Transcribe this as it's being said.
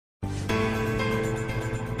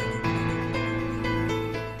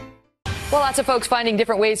Well, lots of folks finding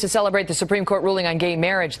different ways to celebrate the Supreme Court ruling on gay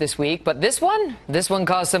marriage this week, but this one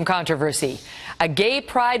caused some controversy. A gay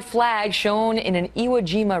pride flag shown in an Iwo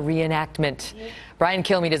Jima reenactment. Brian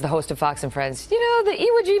Kilmeade is the host of Fox and Friends. You know, the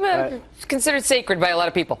Iwo Jima is considered sacred by a lot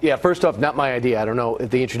of people. Yeah, first off, not my idea. I don't know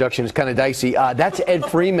if the introduction is kind of dicey. That's Ed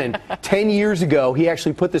Freeman. 10 years ago, he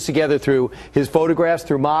actually put this together through his photographs,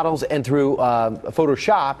 through models, and through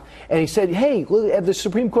Photoshop. And he said, hey, look at the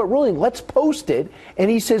Supreme Court ruling. Let's post it. And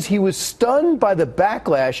he says he was stunned by the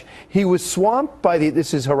backlash. He was swamped by the,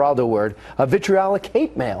 this is Geraldo word, vitriolic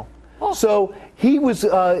hate mail. Oh. So he was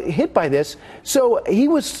hit by this. So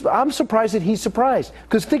I'm surprised that he's surprised.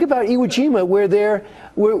 Because think about Iwo Jima,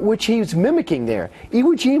 which he's mimicking there.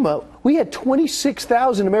 Iwo Jima, we had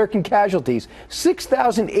 26,000 American casualties.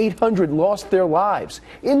 6,800 lost their lives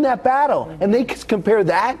in that battle. And they compare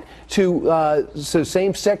that to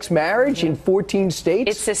same-sex marriage in 14 states.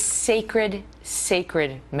 It's a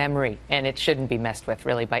sacred memory, and it shouldn't be messed with,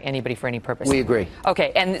 really, by anybody for any purpose. We agree.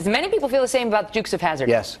 Okay, and many people feel the same about the Dukes of Hazzard.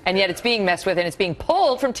 Yes. And yet it's being messed with, and it's being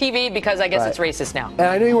pulled from TV because I guess it's racist now. And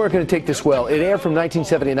I knew you weren't going to take this well. It aired from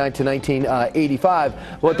 1979 to 1985.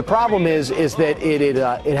 What the problem is that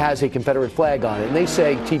it has a Confederate flag on it. And they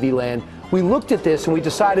say, TV Land, we looked at this and we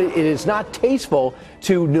decided it is not tasteful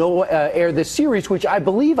to air this series, which I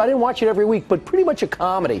believe, I didn't watch it every week, but pretty much a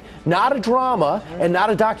comedy, not a drama and not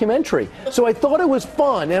a documentary. So I thought it was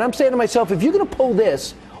fun. And I'm saying to myself, if you're going to pull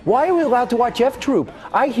this, why are we allowed to watch F Troop?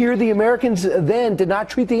 I hear the Americans then did not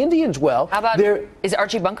treat the Indians well. How about, is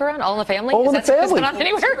Archie Bunker on? All in the Family? All in the Family. Is that on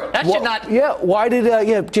anywhere? That should not. Yeah, why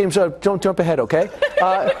did, James, don't jump ahead, okay?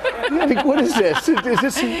 What is this?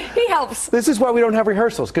 He helps. This is why we don't have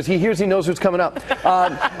rehearsals, because he knows what's coming up.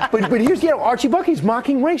 But here's, Archie Bunker's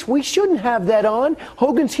mocking race. We shouldn't have that on.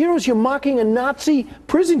 Hogan's Heroes, you're mocking a Nazi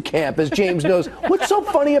prison camp, as James knows. What's so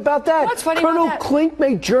funny about that? What's funny Colonel about that? Klink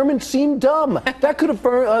made Germans seem dumb. That could have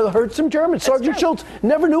hurt some Germans. Sergeant Schultz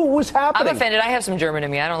never knew what was happening. I'm offended. I have some German in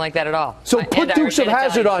me. I don't like that at all. So put Dukes of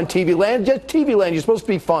Hazzard on, TV Land. Just TV Land. You're supposed to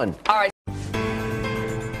be fun. All right.